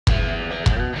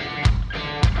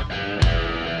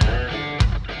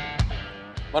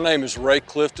My name is Ray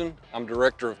Clifton. I'm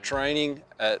Director of Training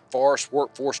at Forest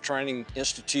Workforce Training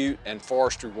Institute and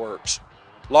Forestry Works.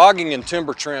 Logging and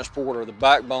timber transport are the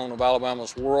backbone of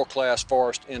Alabama's world-class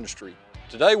forest industry.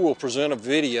 Today we'll present a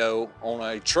video on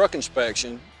a truck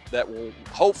inspection that will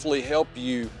hopefully help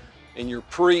you in your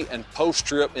pre- and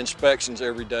post-trip inspections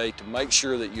every day to make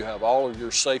sure that you have all of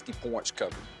your safety points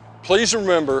covered. Please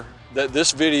remember that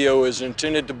this video is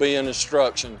intended to be an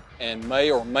instruction and may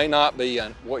or may not be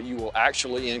what you will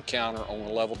actually encounter on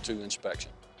a Level 2 inspection.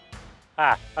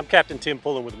 Hi, I'm Captain Tim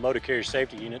Pullen with the Motor Carrier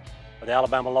Safety Unit of the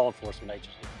Alabama Law Enforcement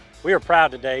Agency. We are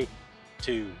proud today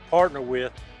to partner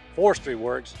with Forestry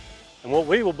Works and what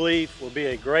we will believe will be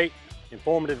a great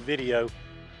informative video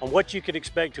on what you could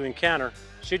expect to encounter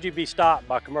should you be stopped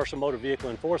by a commercial motor vehicle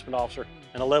enforcement officer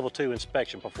and a Level 2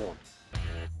 inspection performed.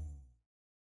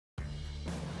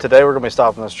 Today we're going to be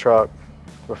stopping this truck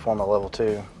to perform a Level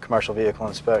 2 commercial vehicle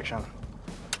inspection.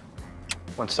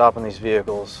 When stopping these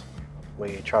vehicles,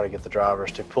 we try to get the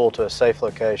drivers to pull to a safe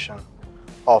location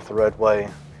off the roadway,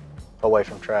 away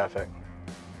from traffic.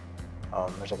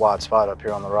 There's a wide spot up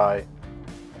here on the right.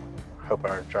 I hope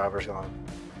our driver's going to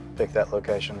pick that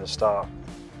location to stop.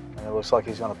 And it looks like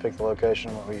he's going to pick the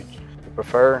location that we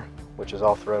prefer, which is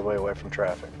off the roadway, away from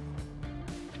traffic.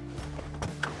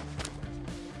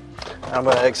 I'm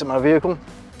going to exit my vehicle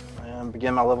and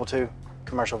begin my Level 2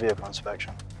 commercial vehicle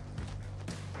inspection.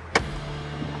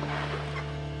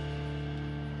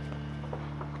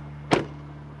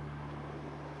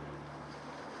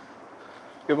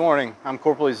 Good morning, I'm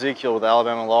Corporal Ezekiel with the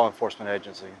Alabama Law Enforcement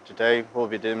Agency. Today we'll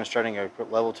be demonstrating a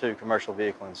Level 2 commercial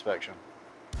vehicle inspection.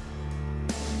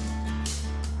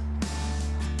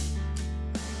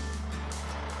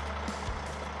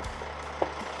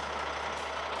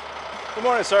 Good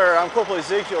morning, sir. I'm Corporal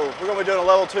Ezekiel. We're going to be doing a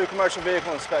Level 2 commercial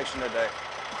vehicle inspection today.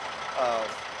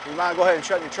 You mind go ahead and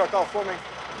shut your truck off for me?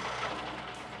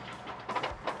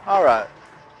 All right.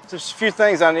 There's a few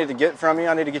things I need to get from you.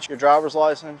 I need to get your driver's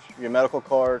license, your medical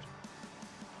card.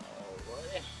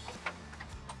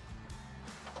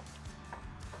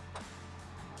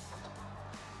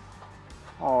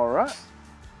 All right.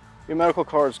 Your medical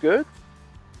card's good.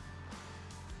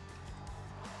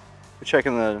 We're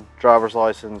checking the driver's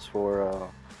license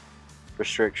for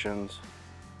restrictions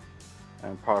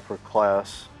and proper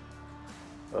class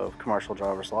of commercial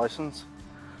driver's license.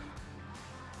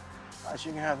 Nice,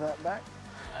 you can have that back.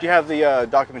 Do you have the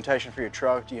documentation for your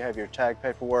truck? Do you have your tag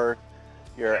paperwork,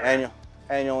 your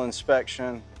annual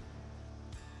inspection?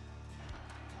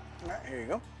 All right, here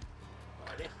you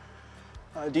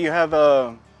go. Do you have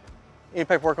any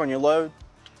paperwork on your load?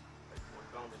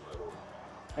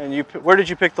 And where did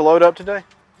you pick the load up today?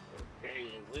 Okay,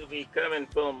 we'll be coming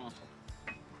from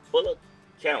Bullock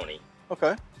County.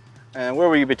 Okay. And where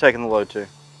will you be taking the load to?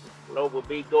 The load will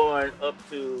be going up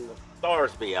to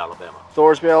Thorsby, Alabama.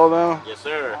 Thorsby, Alabama? Yes,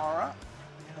 sir. All right.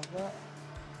 Have that.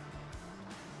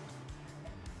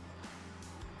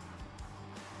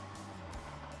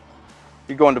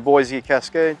 You going to Boise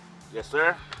Cascade? Yes,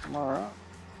 sir. All right.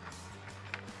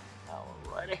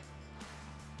 Alrighty.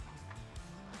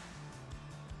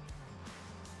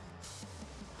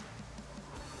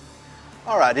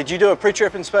 All right, did you do a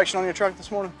pre-trip inspection on your truck this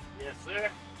morning? Yes, sir.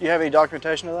 Do you have any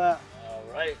documentation of that? All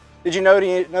right. Did you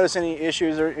notice any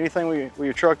issues or anything with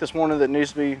your truck this morning that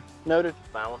needs to be noted?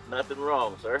 Found nothing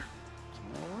wrong, sir.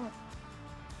 All right.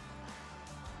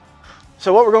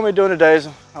 So what we're going to be doing today is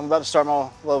I'm about to start my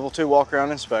Level 2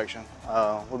 walk-around inspection.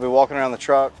 We'll be walking around the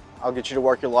truck. I'll get you to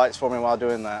work your lights for me while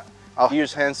doing that. I'll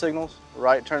use hand signals,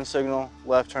 right turn signal,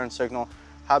 left turn signal,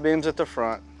 high beams at the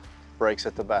front, brakes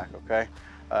at the back, okay?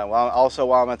 While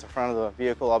I'm at the front of the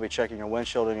vehicle, I'll be checking your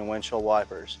windshield and your windshield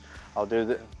wipers. I'll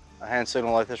do a hand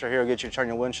signal like this right here. I'll get you to turn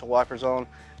your windshield wipers on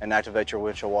and activate your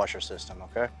windshield washer system,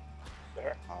 okay?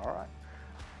 Sir. All right.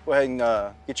 Go ahead and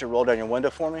get you to roll down your window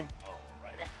for me.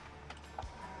 Alrighty.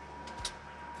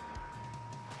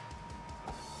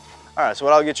 All right, so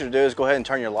what I'll get you to do is go ahead and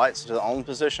turn your lights to the on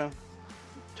position,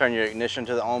 turn your ignition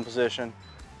to the on position,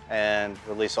 and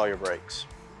release all your brakes.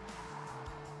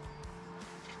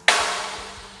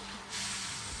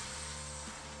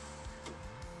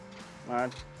 All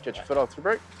right, get your foot off the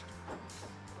brake.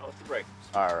 Off the brake.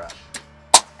 All right.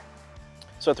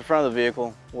 So at the front of the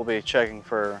vehicle, we'll be checking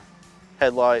for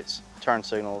headlights, turn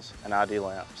signals, and ID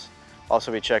lamps.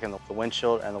 Also be checking the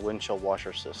windshield and the windshield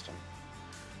washer system.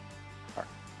 All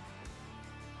right.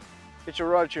 Get your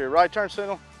right turn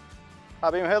signal,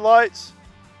 high beam headlights,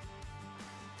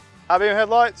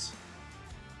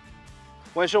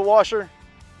 windshield washer,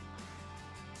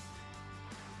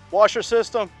 washer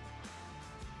system.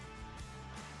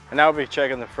 And now we'll be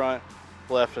checking the front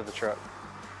left of the truck.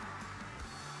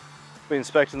 We'll be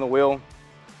inspecting the wheel,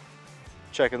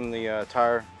 checking the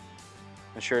tire,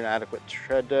 ensuring adequate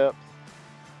tread depth,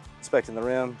 inspecting the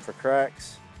rim for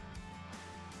cracks,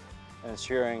 and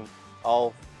ensuring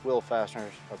all wheel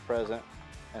fasteners are present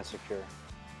and secure.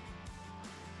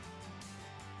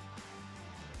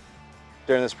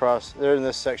 During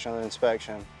this section of the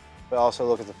inspection, we also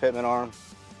look at the pitman arm,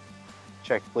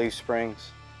 check the leaf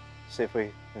springs, see if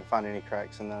we can find any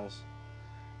cracks in those.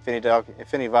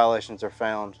 If any violations are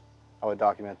found, I would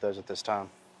document those at this time.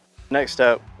 Next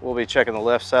step, we'll be checking the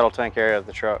left saddle tank area of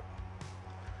the truck.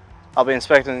 I'll be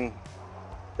inspecting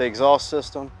the exhaust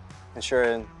system,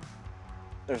 ensuring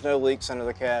there's no leaks under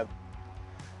the cab,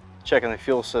 checking the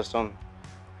fuel system,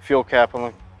 fuel cap on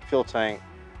the fuel tank,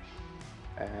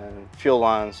 and fuel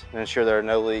lines to ensure there are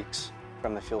no leaks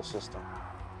from the fuel system.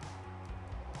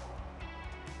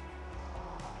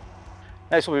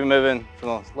 Next, we'll be moving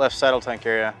from the left saddle tank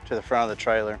area to the front of the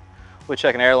trailer. We'll be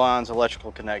checking air lines,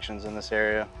 electrical connections in this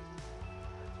area.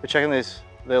 We're checking the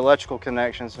electrical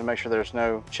connections to make sure there's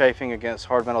no chafing against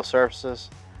hard metal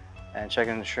surfaces and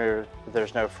checking to ensure that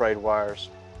there's no frayed wires.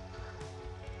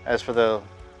 As for the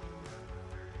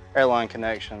airline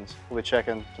connections, we'll be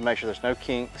checking to make sure there's no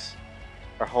kinks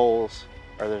or holes,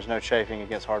 or there's no chafing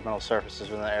against hard metal surfaces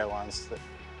within the airlines. We'll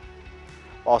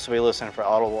also be listening for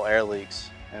audible air leaks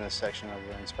in this section of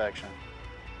the inspection.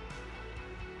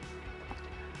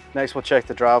 Next, we'll check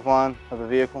the drive line of the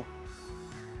vehicle.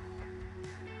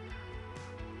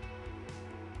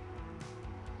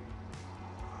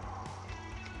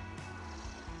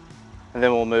 And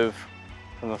then we'll move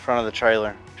from the front of the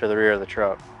trailer to the rear of the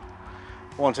truck.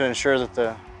 We want to ensure that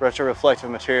the retroreflective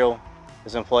material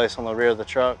is in place on the rear of the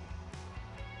truck.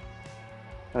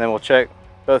 And then we'll check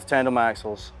both tandem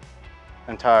axles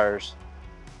and tires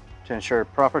to ensure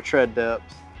proper tread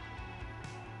depth,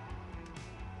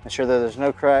 ensure that there's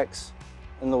no cracks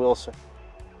in the wheel,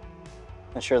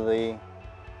 ensure the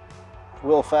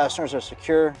wheel fasteners are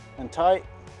secure and tight,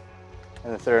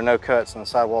 and that there are no cuts in the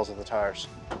sidewalls of the tires.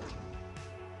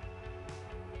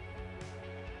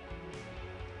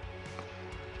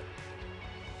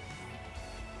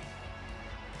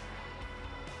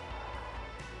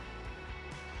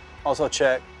 Also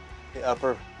check the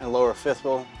upper and lower fifth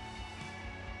wheel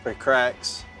for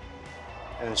cracks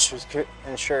and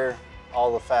ensure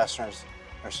all the fasteners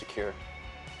are secure.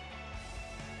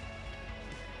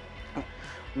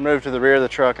 Move to the rear of the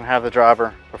truck and have the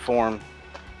driver perform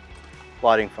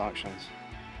lighting functions.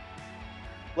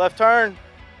 Left turn,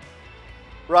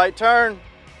 right turn,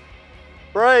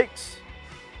 brakes,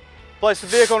 place the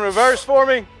vehicle in reverse for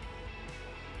me.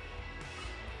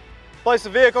 Place the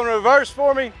vehicle in reverse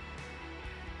for me.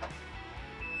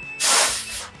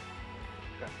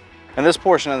 In this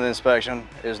portion of the inspection,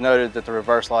 it is noted that the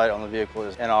reverse light on the vehicle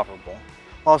is inoperable.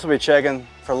 We'll also be checking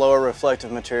for lower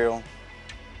reflective material.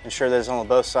 Ensure that it's on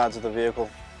both sides of the vehicle,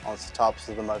 on the tops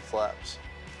of the mud flaps.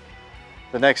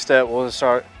 The next step, we'll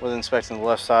start with inspecting the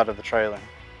left side of the trailer.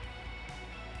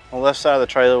 On the left side of the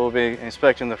trailer, we'll be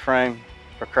inspecting the frame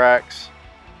for cracks,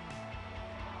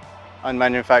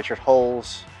 unmanufactured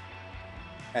holes,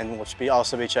 and we'll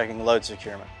also be checking load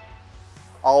securement.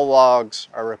 All logs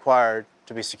are required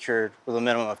to be secured with a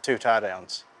minimum of 2 tie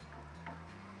downs.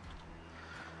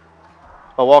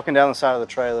 While walking down the side of the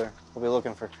trailer, we'll be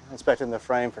inspecting the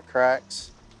frame for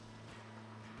cracks,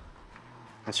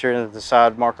 ensuring that the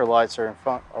side marker lights are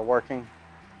working.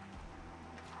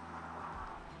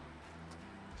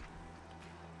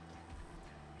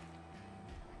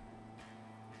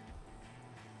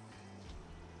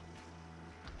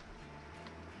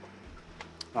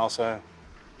 And also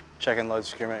checking load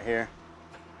securement here.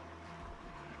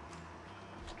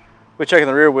 We're checking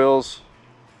the rear wheels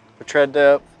for tread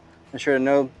depth, ensuring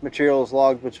no material is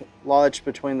lodged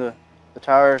between the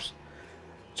tires.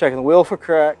 Checking the wheel for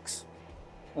cracks,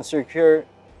 and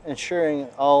ensuring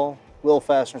all wheel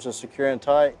fasteners are secure and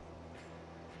tight.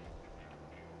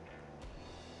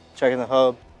 Checking the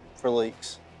hub for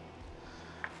leaks.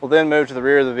 We'll then move to the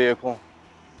rear of the vehicle.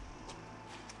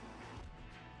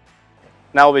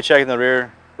 Now we'll be checking the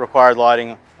rear required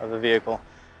lighting of the vehicle.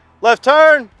 Left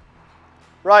turn,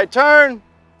 right turn,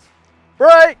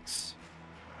 brakes.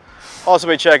 Also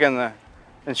be checking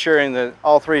ensuring that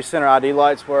all 3 center ID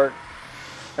lights work,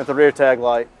 that the rear tag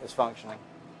light is functioning.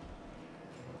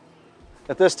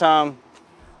 At this time,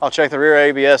 I'll check the rear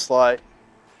ABS light.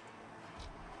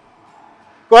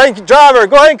 Driver,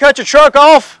 go ahead and cut your truck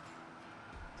off.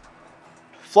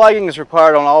 Flagging is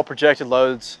required on all projected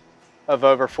loads of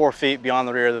over 4 feet beyond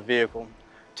the rear of the vehicle.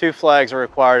 2 flags are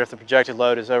required if the projected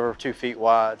load is over 2 feet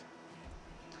wide.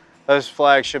 Those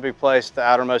flags should be placed at the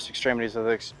outermost extremities of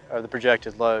the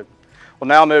projected load. We'll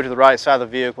now move to the right side of the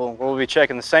vehicle where we'll be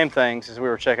checking the same things as we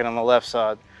were checking on the left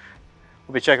side.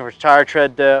 We'll be checking for tire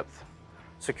tread depth,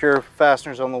 secure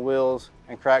fasteners on the wheels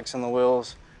and cracks in the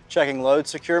wheels, checking load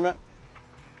securement,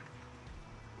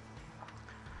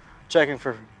 checking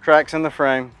for cracks in the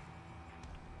frame,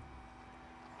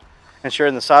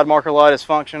 ensuring the side marker light is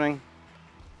functioning,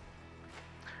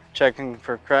 checking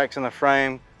for cracks in the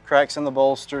frame, cracks in the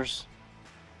bolsters,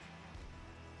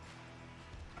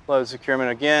 load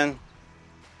securement again,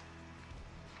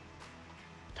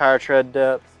 tire tread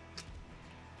depth,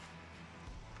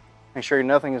 make sure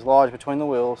nothing is lodged between the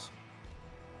wheels,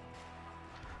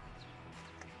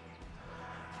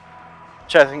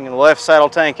 checking the left saddle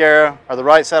tank area or the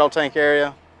right saddle tank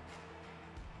area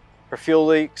for fuel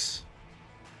leaks,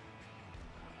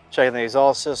 checking the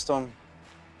exhaust system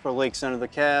for leaks under the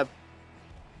cab,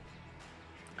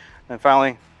 and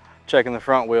finally checking the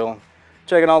front wheel,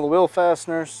 checking all the wheel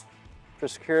fasteners for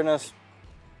secureness,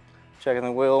 checking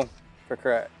the wheel for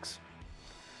cracks.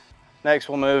 Next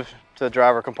we'll move to the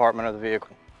driver compartment of the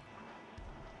vehicle.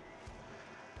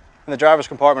 In the driver's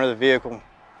compartment of the vehicle,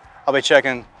 I'll be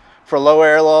checking for low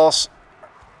air loss,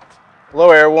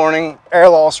 low air warning, air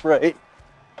loss rate.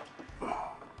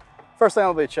 First thing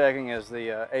I'll be checking is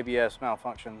the ABS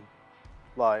malfunction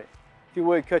light. If you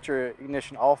would, cut your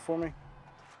ignition off for me,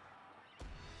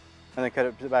 and then cut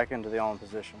it back into the on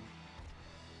position.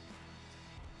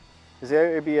 As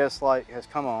the ABS light has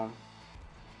come on,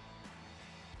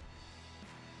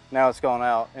 now it's gone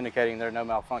out, indicating there's no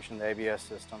malfunction in the ABS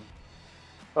system.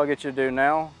 What I'll get you to do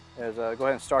now is go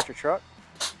ahead and start your truck.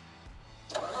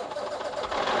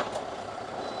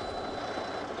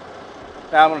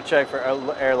 Now I'm going to check for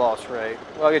air loss rate.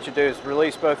 What I'll get you to do is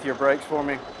release both of your brakes for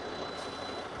me,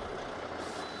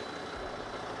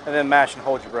 and then mash and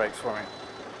hold your brakes for me.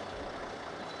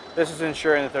 This is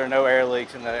ensuring that there are no air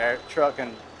leaks and the truck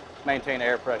can maintain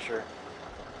air pressure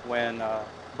when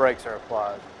brakes are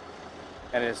applied,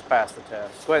 and it has passed the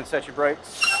test. Go ahead and set your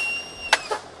brakes.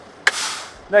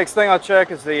 Next thing I'll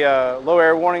check is the low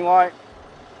air warning light.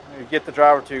 You get the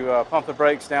driver to pump the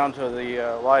brakes down to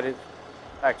the light it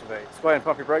activates. Go ahead and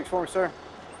pump your brakes for me, sir.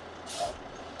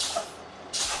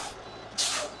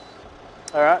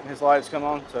 All right, his lights come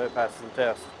on, so it passes the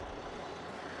test.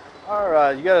 All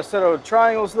right, you got a set of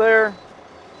triangles there.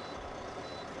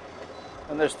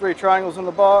 And there's 3 triangles in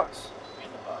the box.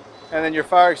 And then your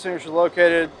fire extinguisher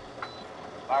located.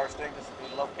 Fire extinguisher will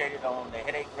be located on the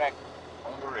headache rack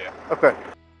on the rear. Okay.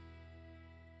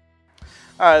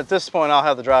 All right, at this point, I'll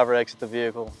have the driver exit the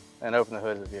vehicle and open the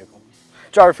hood of the vehicle.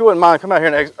 Driver, if you wouldn't mind, come out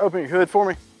here and open your hood for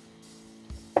me.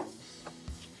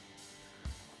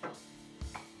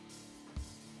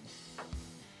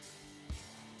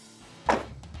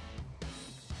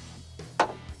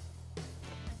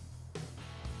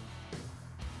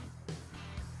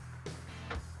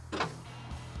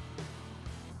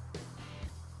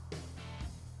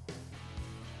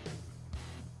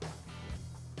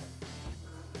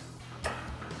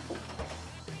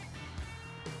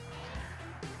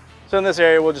 So in this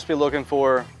area, we'll just be looking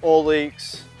for oil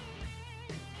leaks,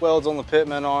 welds on the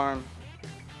pitman arm,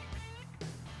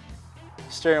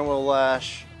 steering wheel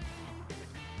lash,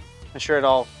 ensure that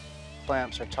all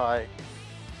clamps are tight,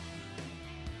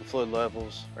 the fluid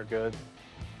levels are good.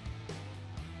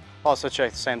 Also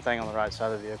check the same thing on the right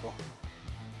side of the vehicle.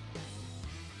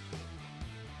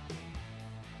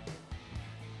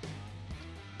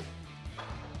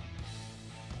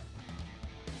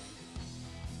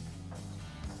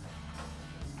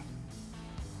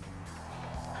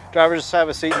 Driver, just have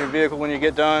a seat in your vehicle when you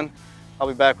get done. I'll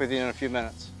be back with you in a few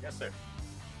minutes. Yes, sir.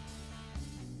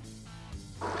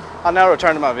 I'll now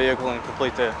return to my vehicle and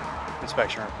complete the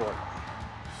inspection report.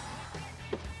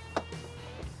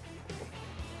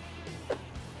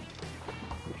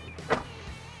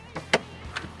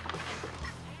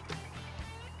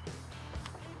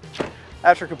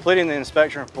 After completing the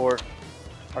inspection report,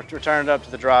 I'll return it up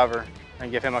to the driver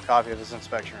and give him a copy of his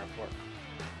inspection report.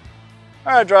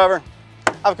 All right, driver.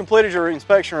 I've completed your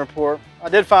inspection report. I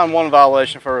did find one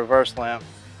violation for a reverse lamp.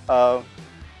 What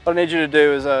I need you to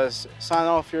do is sign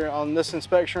off on this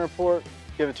inspection report,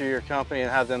 give it to your company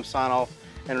and have them sign off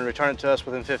and return it to us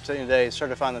within 15 days,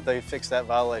 certifying that they fixed that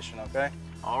violation, okay?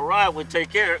 All right, we'll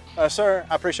take care of it. Sir,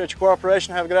 I appreciate your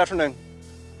cooperation. Have a good afternoon.